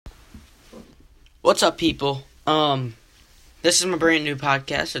What's up, people? This is my brand new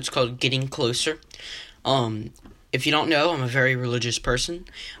podcast. It's called Getting Closer. If you don't know, I'm a very religious person.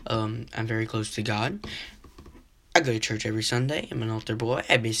 I'm very close to God. I go to church every Sunday. I'm an altar boy.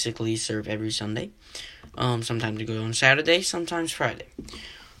 I basically serve every Sunday. Sometimes I go on Saturday, sometimes Friday.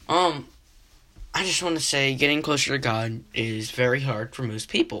 I just want to say getting closer to God is very hard for most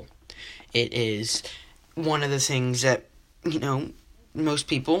people. It is one of the things that, most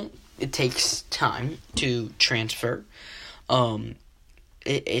people, it takes time to transfer.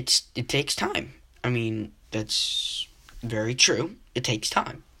 It takes time. I mean, that's very true. It takes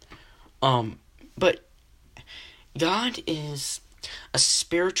time. But God is a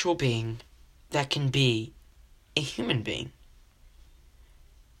spiritual being that can be a human being.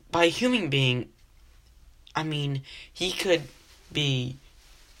 By a human being, I mean, he could be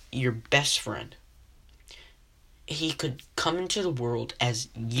your best friend. He could come into the world as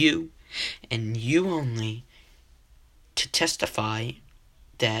you and you only to testify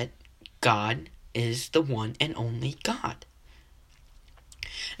that God is the one and only God.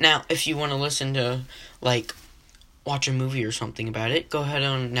 Now, if you want to listen to, watch a movie or something about it, go ahead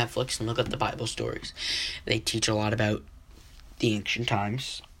on Netflix and look up the Bible stories. They teach a lot about the ancient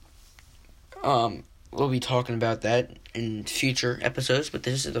times. We'll be talking about that in future episodes, but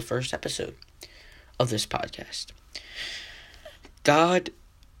this is the first episode of this podcast. God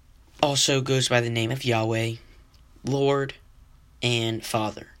also goes by the name of Yahweh, Lord, and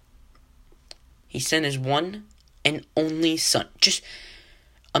Father. He sent his one and only Son. Just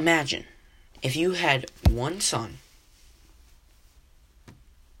imagine if you had one son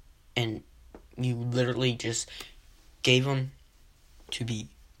and you literally just gave him to be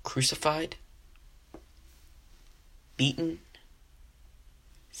crucified, beaten,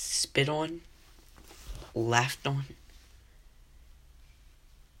 spit on, laughed on,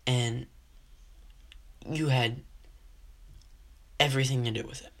 and you had everything to do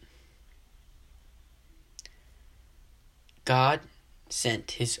with it. God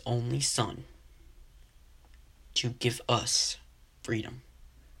sent his only Son to give us freedom.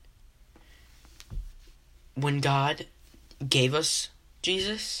 When God gave us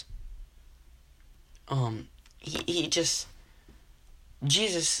Jesus,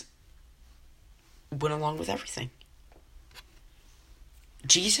 Jesus went along with everything.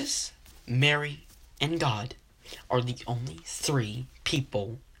 Jesus, Mary, and God are the only three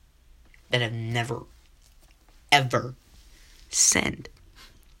people that have never, ever sinned.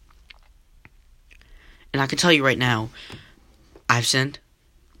 And I can tell you right now, I've sinned.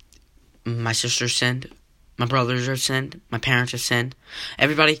 My sisters sinned. My brothers have sinned. My parents have sinned.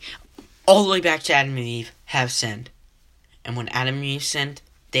 Everybody, all the way back to Adam and Eve, have sinned. And when Adam and Eve sinned,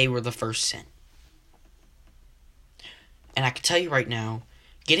 they were the first sin. And I can tell you right now,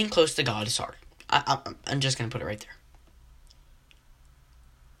 getting close to God is hard. I'm just going to put it right there.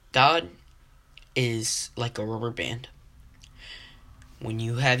 God is like a rubber band. When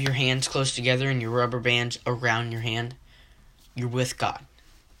you have your hands close together and your rubber band's around your hand, you're with God.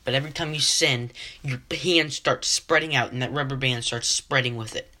 But every time you sin, your hand starts spreading out and that rubber band starts spreading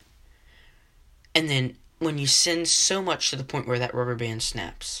with it. And then when you sin so much to the point where that rubber band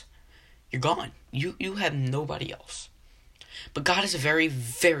snaps, you're gone. You have nobody else. But God is a very,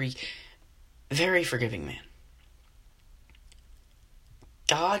 very, very forgiving man.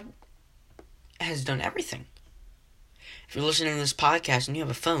 God has done everything. If you're listening to this podcast and you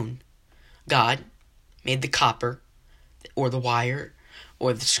have a phone, God made the copper or the wire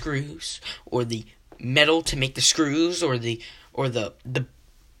or the screws or the metal to make the screws or the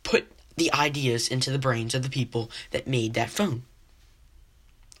put the ideas into the brains of the people that made that phone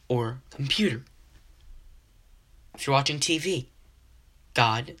or computer. If you're watching TV,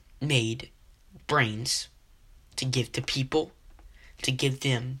 God made brains to give to people, to give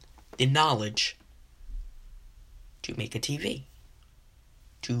them the knowledge to make a TV,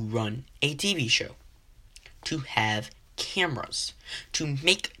 to run a TV show, to have cameras, to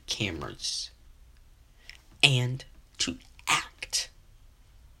make cameras, and to act.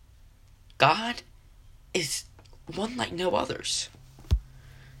 God is one like no others.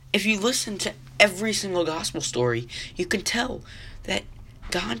 If you listen to every single gospel story, you can tell that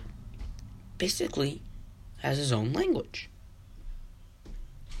God basically has his own language.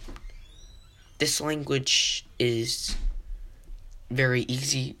 This language is very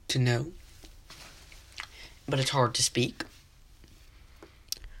easy to know, but it's hard to speak.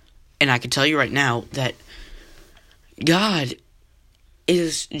 And I can tell you right now that God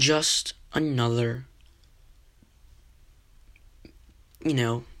is just another,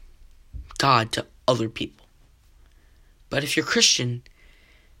 God to other people. But if you're Christian,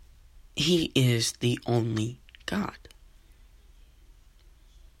 He is the only God.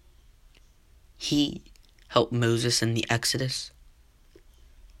 He helped Moses in the Exodus.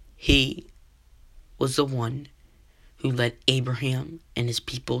 He was the one who led Abraham and his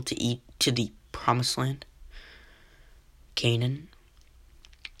people to the promised land, Canaan.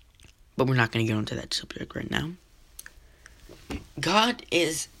 But we're not going to get into that subject right now. God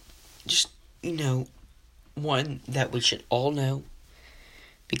is just, one that we should all know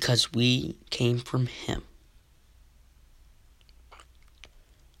because we came from Him.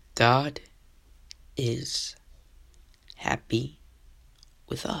 God is happy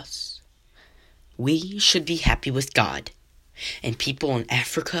with us. We should be happy with God. And people in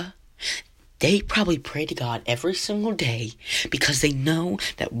Africa, they probably pray to God every single day because they know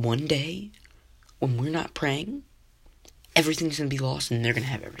that one day when we're not praying, everything's going to be lost and they're going to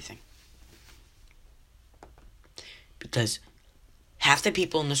have everything. Because half the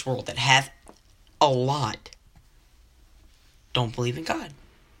people in this world that have a lot don't believe in God.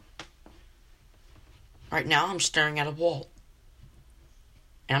 Right now I'm staring at a wall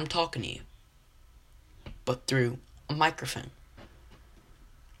and I'm talking to you, but through a microphone.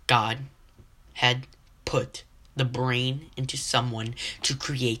 God had put the brain into someone to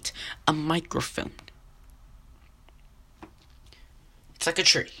create a microphone. It's like a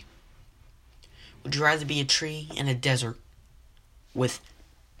tree. Would you rather be a tree in a desert with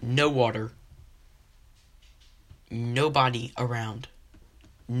no water, nobody around,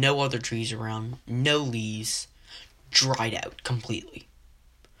 no other trees around, no leaves, dried out completely?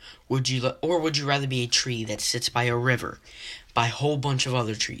 Would you rather be a tree that sits by a river, by a whole bunch of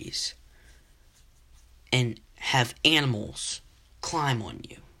other trees, and have animals climb on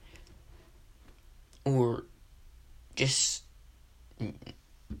you? Or just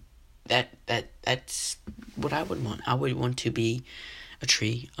that's what I would want. I would want to be a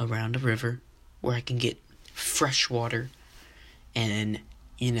tree around a river where I can get fresh water and,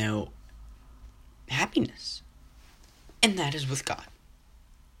 happiness. And that is with God.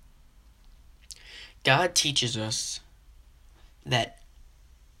 God teaches us that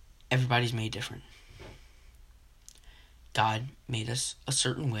everybody's made different. God made us a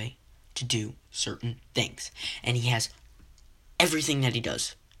certain way to do certain things. And He has everything that He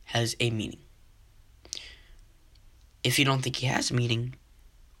does has a meaning. If you don't think He has a meaning,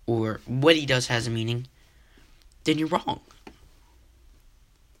 or what He does has a meaning, then you're wrong.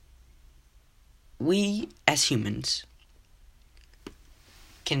 We, as humans,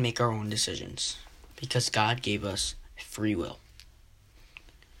 can make our own decisions because God gave us free will.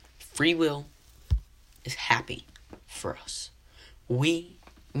 Free will is happy for us. We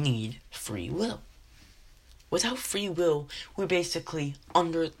need free will. Without free will, we're basically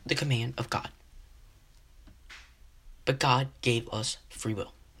under the command of God. But God gave us free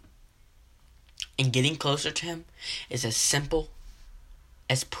will. And getting closer to Him is as simple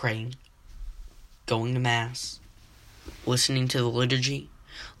as praying, going to Mass, listening to the liturgy,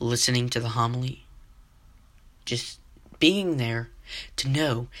 listening to the homily. Just being there to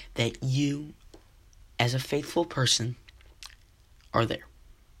know that you, as a faithful person, are there.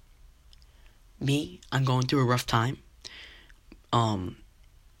 Me, I'm going through a rough time.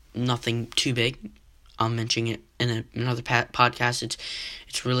 Nothing too big. I'll mention it in another podcast.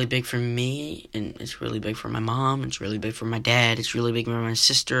 It's really big for me, and it's really big for my mom. It's really big for my dad. It's really big for my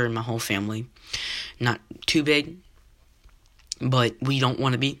sister and my whole family. Not too big, but we don't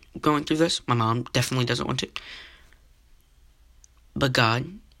want to be going through this. My mom definitely doesn't want to. But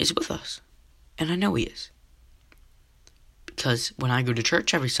God is with us, and I know He is. Because when I go to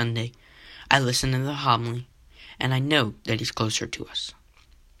church every Sunday, I listen to the homily, and I know that He's closer to us.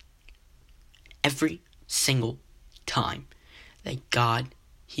 Every single time that God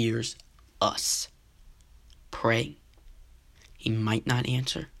hears us pray, He might not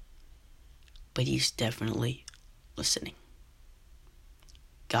answer, but He's definitely listening.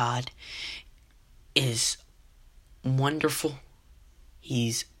 God is wonderful.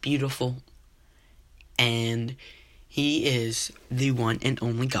 He's beautiful. And He is the one and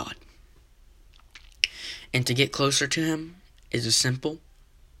only God. And to get closer to Him is as simple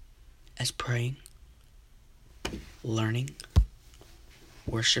as praying, learning,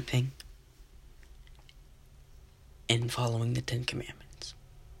 worshiping, and following the 10 Commandments.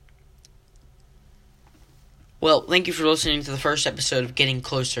 Well, thank you for listening to the first episode of Getting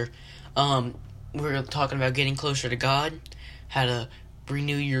Closer. We're talking about getting closer to God, how to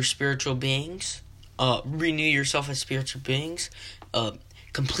renew your spiritual beings, renew yourself as spiritual beings,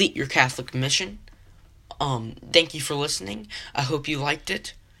 complete your Catholic mission. Thank you for listening. I hope you liked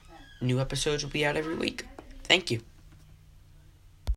it. New episodes will be out every week. Thank you.